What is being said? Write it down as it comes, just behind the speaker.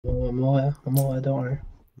I'm aware. I'm aware. Don't worry.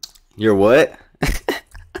 You're what?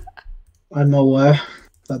 I'm aware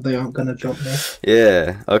that they aren't gonna drop me.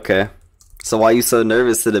 Yeah. Okay. So why are you so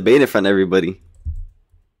nervous to debate in front of everybody?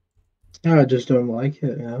 I just don't like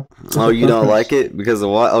it. Yeah. Oh, you don't like it because of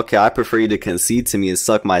what? Okay, I prefer you to concede to me and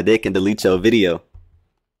suck my dick and delete your video.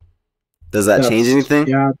 Does that change anything?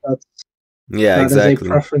 Yeah, yeah, exactly. That is a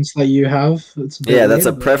preference that you have. Yeah, that's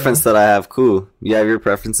a preference that I have. Cool. You have your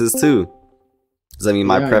preferences too. Does that mean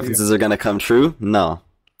my preferences are gonna come true? No.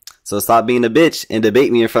 So stop being a bitch and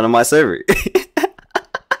debate me in front of my server.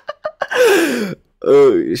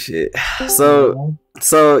 Oh shit.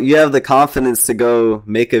 So you have the confidence to go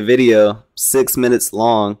make a video 6 minutes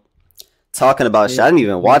long talking about shit. I didn't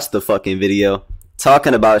even watch the fucking video.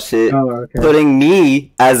 Talking about shit, putting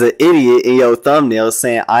me as an idiot in your thumbnail,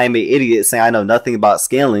 saying I'm an idiot, saying I know nothing about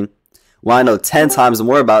scaling. Well, I know 10 times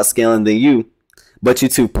more about scaling than you, but you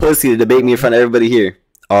too pussy to debate me in front of everybody here.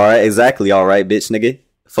 Alright, exactly. Alright, bitch, nigga.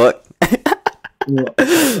 Fuck.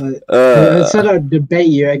 Instead of debate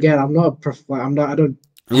you again, I'm not I'm not an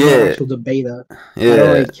actual debater. Yeah. I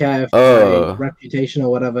don't really care if my reputation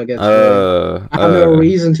or whatever gets ruined. I have no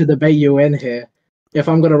reason to debate you in here. If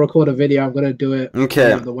I'm gonna record a video, I'm gonna do it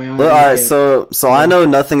the way I well, alright, so I know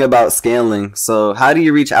nothing about scaling. So how do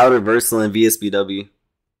you reach outer versal in VSBW?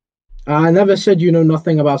 I never said you know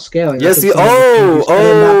nothing about scaling. Yes, you.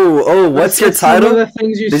 What's your title?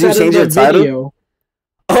 Did you change your title?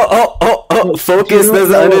 Focus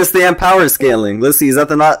doesn't understand power scaling. Let's see, is that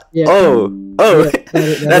the not? Yeah,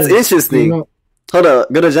 that's interesting. Hold up,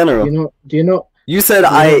 go to general. Do you know? You said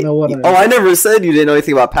I never said you didn't know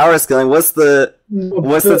anything about power scaling. What's the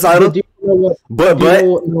title?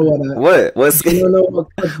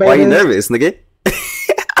 Why are you nervous, nigga?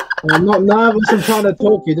 I'm not nervous. I'm trying to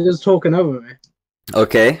talk. You're just talking over me.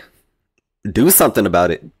 Okay, do something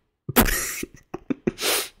about it.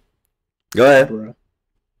 Go ahead. Bruh.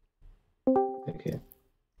 Okay.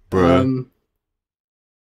 Bruh.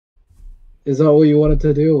 Is that what you wanted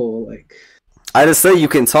to do, or like? I just said you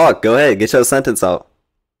can talk. Go ahead, get your sentence out.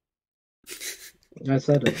 I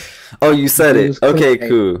said it. Oh, you said it. Okay,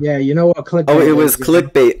 cool. Yeah, you know what clickbait Oh, it was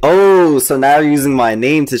clickbait. Oh, so now you're using my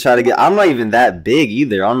name to try to get... I'm not even that big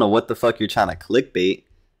either. I don't know what the fuck you're trying to clickbait.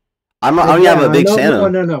 I don't even have a big channel.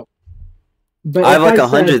 No. But I have like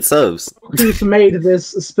 100 subs. Who's made this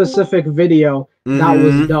specific video that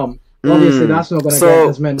was dumb? Obviously, that's not going to get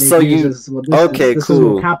as many views as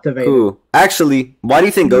cool. Cool. Actually, why do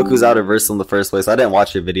you think Goku's outer versal in the first place? I didn't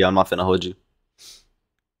watch your video. I'm not finna hold you.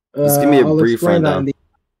 Just give me a brief rundown.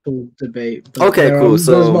 Debate. Okay, cool.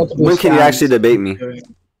 So when can you actually debate me?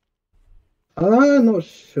 I'm not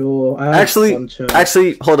sure. Actually,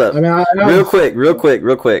 hold up. Real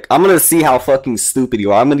quick. I'm gonna see how fucking stupid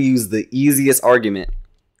you are. I'm gonna use the easiest argument.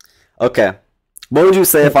 Okay. What would you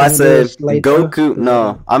say if I said Goku?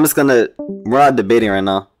 No, I'm just gonna... We're not debating right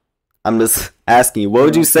now. I'm just asking you. What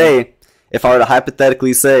would you say if I were to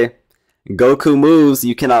hypothetically say Goku moves,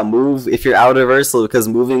 you cannot move if you're outer versal because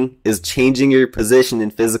moving is changing your position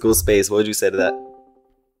in physical space? What would you say to that?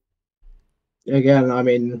 Again, I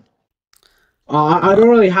mean... I don't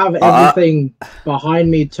really have everything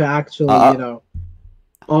behind me to actually,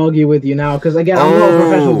 argue with you now. Because again, I'm not a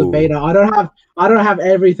professional debater. I don't have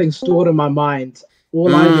everything stored in my mind.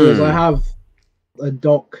 All I do is I have a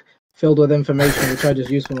doc filled with information which I just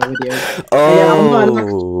use for my videos.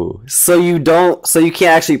 So you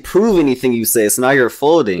can't actually prove anything you say. So now you're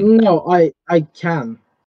folding. No, I can.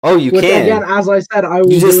 Oh, you can. Again, as I said, I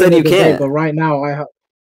will. You just said you can't. But right now, I have.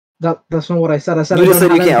 That's not what I said. I said you I just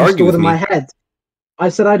don't said have you can't argue with in me. my head. I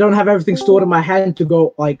said I don't have everything stored in my head to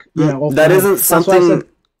go like that isn't something.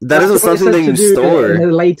 That isn't something that you store.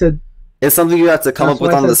 It's something you have to come up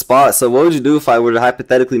with on the spot. So what would you do if I were to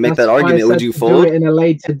hypothetically make that argument? Would you fold? Do it in a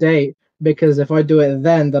later date, because if I do it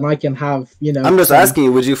then I can have, I'm just asking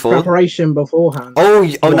you, would you fold? Preparation beforehand. Now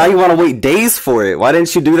you want to wait days for it. Why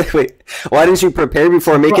didn't you do that? Wait, why didn't you prepare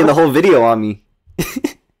before making the whole video on me?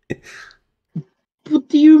 What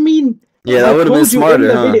do you mean? Yeah, that would have been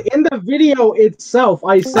smarter, in the video itself,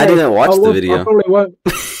 I said... I didn't watch the video. I probably won't.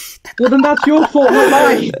 Well, then that's your fault, not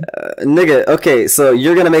mine. Nigga, okay, so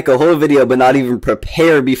you're gonna make a whole video but not even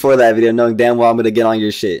prepare before that video, knowing damn well I'm gonna get on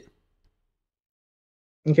your shit.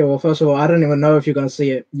 Okay, well, first of all, I don't even know if you're gonna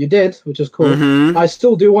see it. You did, which is cool. I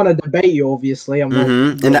still do want to debate you, obviously. I'm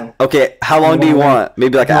not... Okay, how long do you want?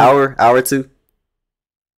 Maybe like an hour or two?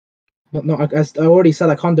 No, I already said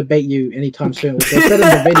I can't debate you anytime soon. Which I said in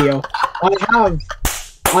the video,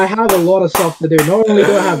 I have a lot of stuff to do. Not only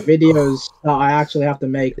do I have videos that I actually have to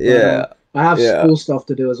make, yeah, I have Yeah. school stuff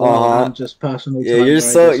to do as well, and just personal. Yeah,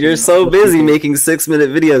 time you're so busy making 6-minute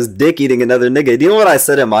videos, dick eating another nigga. Do you know what I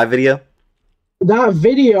said in my video? That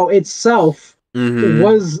video itself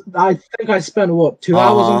was, I think I spent what 2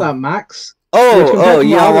 hours on that max. Oh,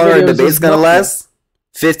 you know how long our debate's gonna last?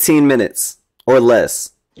 15 minutes or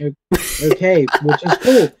less. Okay, which is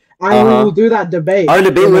cool. And we will do that debate. Our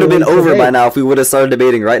debate would have been over by now if we would have started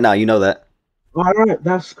debating right now. You know that. Alright,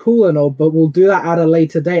 that's cool and all, but we'll do that at a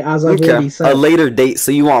later date, as I've already said. A later date,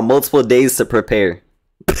 so you want multiple days to prepare.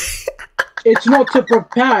 It's not to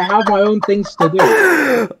prepare, I have my own things to do.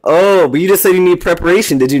 Oh, but you just said you need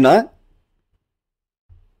preparation, did you not?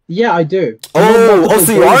 Yeah, I do.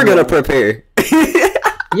 So you are gonna prepare.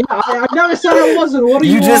 Yeah, I never said I wasn't. What are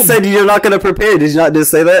you just said you're not gonna prepare. Did you not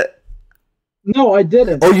just say that? No, I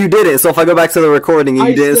didn't. Oh, you didn't. So if I go back to the recording and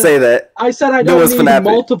you didn't say that, I said I don't need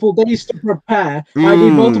multiple days to prepare. I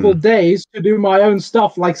need multiple days to do my own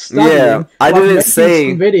stuff, like studying. Yeah, I didn't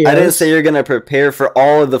say you're gonna prepare for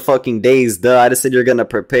all of the fucking days. Duh, I just said you're gonna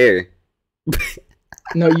prepare.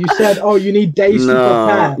 No, you said, oh, you need days to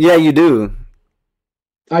prepare. Yeah, you do.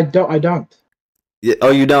 I don't. Yeah,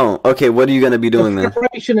 oh, you don't? Okay, what are you going to be doing then?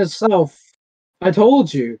 Preparation itself, I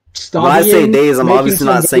told you. Studying, when I say days, I'm obviously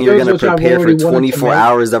not saying you're going to prepare for 24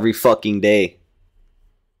 hours every fucking day.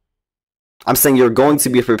 I'm saying you're going to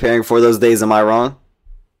be preparing for those days, am I wrong?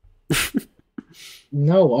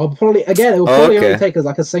 No, I'll probably, again, it will probably only take us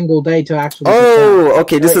like a single day to actually prepare.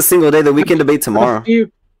 Okay, just a single day that we can debate tomorrow.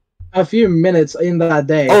 A few minutes in that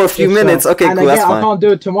day. Oh, a few minutes. Okay, cool. That's fine. I can't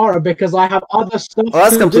do it tomorrow because I have other stuff. Oh,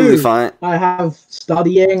 that's completely fine. I have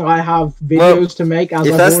studying. I have videos to make.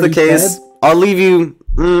 If that's the case, I'll leave you.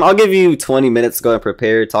 I'll give you 20 minutes to go and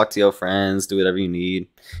prepare. Talk to your friends. Do whatever you need,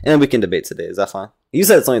 and then we can debate today. Is that fine? You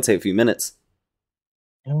said it's only take a few minutes.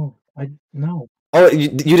 No, no. Oh, you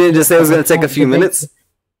didn't just say it was going to take a few minutes?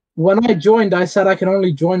 When I joined, I said I can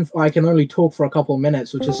only talk for a couple of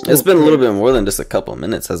minutes, which is still it's been a little bit more than just a couple of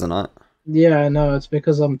minutes, has it not? Yeah, no, it's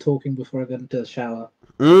because I'm talking before I get into the shower.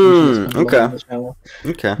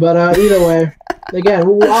 Okay. But either way,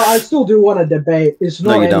 again, I still do want to debate. It's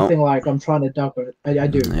not anything like I'm trying to duck it. I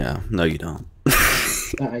do. Yeah, no, you don't.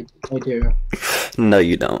 I do. No,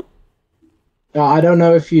 you don't. I don't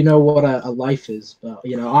know if you know what a life is, but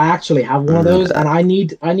I actually have one of those, and I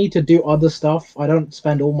need to do other stuff. I don't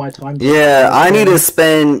spend all my time. Yeah, I need to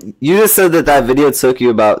spend. You just said that video took you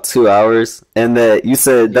about 2 hours, and that you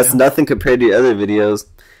said that's nothing compared to your other videos.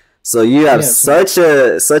 So you have such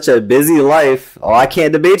a busy life. Oh, I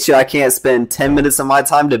can't debate you. I can't spend 10 minutes of my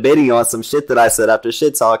time debating you on some shit that I said after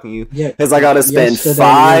shit talking you. Because I gotta spend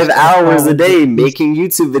 5 hours a day making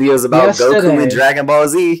YouTube videos about Goku and Dragon Ball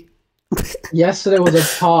Z. Yesterday was a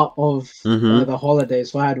part of the holiday,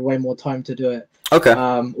 so I had way more time to do it. Okay.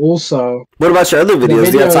 Also, what about your other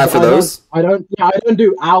videos? Do you have time for those? I don't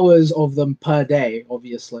do hours of them per day.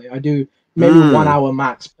 Obviously, I do maybe 1 hour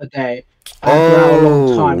max per day. And throughout a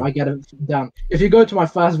long time, I get it done. If you go to my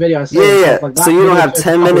first video, I say like that, so you don't have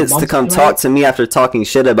 10 minutes to come talk to me after talking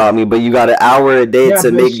shit about me, but you got an hour a day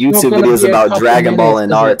to make YouTube videos about Dragon Ball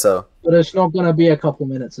and Naruto. But it's not gonna be a couple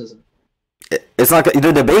minutes, is it? It's not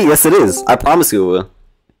the debate. Yes, it is. I promise you it will.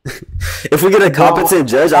 If we get a competent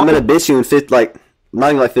judge, I'm gonna bitch you in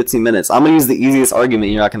not even 15 minutes. I'm gonna use the easiest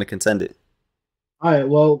argument. You're not gonna contend it. All right.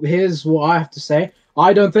 Well, here's what I have to say.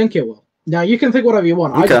 I don't think it will. Now you can think whatever you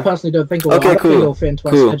want. I just personally don't think it will. Okay, cool. Cool.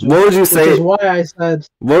 What would you say? Which is why I said.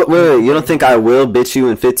 Wait. You don't think I will bitch you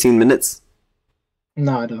in 15 minutes?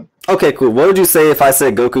 No, I don't. Okay, cool. What would you say if I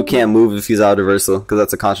said Goku can't move if he's out of reversal? Because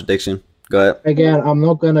that's a contradiction. Go ahead. Again, I'm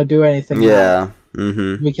not gonna do anything. Yeah.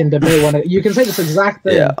 We can debate you can say this exact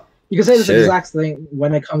thing. Yeah. You can say this exact thing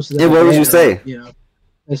when it comes to the. Yeah. What would you say?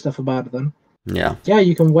 There's stuff about it then. Yeah. Yeah,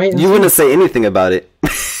 you can wait. You wouldn't say anything about it.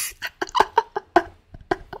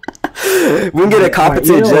 We can get a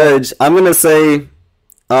competent judge. I'm gonna say.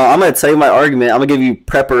 I'm gonna tell you my argument. I'm gonna give you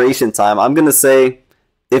preparation time. I'm gonna say,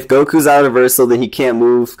 if Goku's out of reversal, then he can't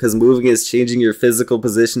move because moving is changing your physical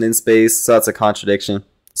position in space. So that's a contradiction.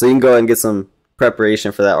 So you can go ahead and get some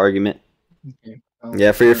preparation for that argument. Okay.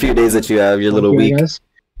 Yeah, for your few days that you have, your little week.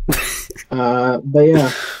 But yeah,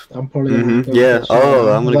 I'm probably gonna go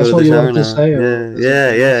I'm gonna go to the shower now.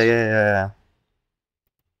 Yeah.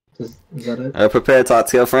 Is that it? Prepare to talk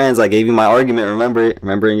to your friends. I gave you my argument.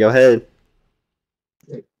 Remember in your head.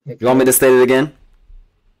 Okay. You want me to state it again?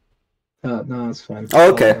 No, it's fine.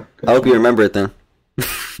 Oh, okay. I hope you remember it then.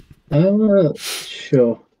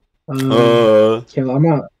 Sure. Okay,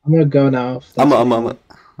 I'm gonna go now.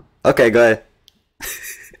 Okay, go ahead.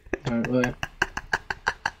 Alright, well,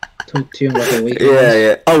 talk to you in like a week.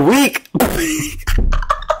 Yeah. A week?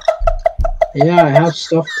 Yeah, I have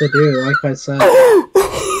stuff to do, like I said.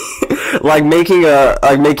 like making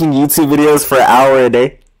YouTube videos for an hour a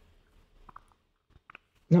day.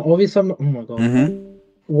 No, obviously I'm not, oh my god. Mm-hmm.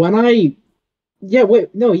 When I... Yeah,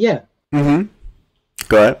 wait, no, yeah. Mm-hmm.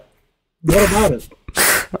 Go ahead. What about it?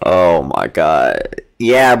 Oh my god.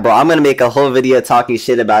 Yeah, bro, I'm gonna make a whole video talking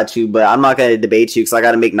shit about you, but I'm not gonna debate you because I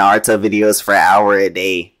gotta make Naruto videos for an hour a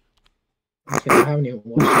day. Okay, I haven't even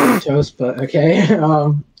watched the shows, but okay.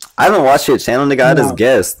 I haven't watched your channel, nigga. I just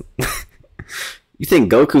guessed. You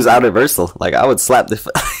think Goku's out of Versal? Like, I would slap the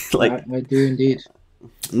like. I do indeed.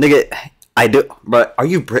 Nigga, I do. But are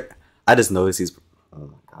you Brit? I just noticed he's. Oh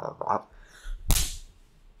my god, bro.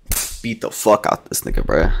 Beat the fuck out this nigga,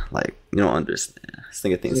 bro. Like, you don't understand. This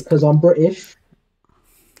nigga thinks. Because I'm British.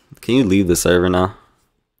 Can you leave the server now?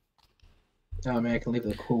 Oh man, I can leave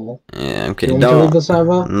the cool. Yeah, okay. You want me to leave the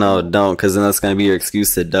server? No, don't, because then that's gonna be your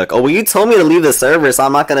excuse to duck. Oh, well, you told me to leave the server, so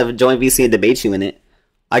I'm not gonna join VC and debate you in it.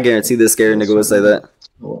 I guarantee this scary nigga would say that.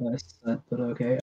 But okay.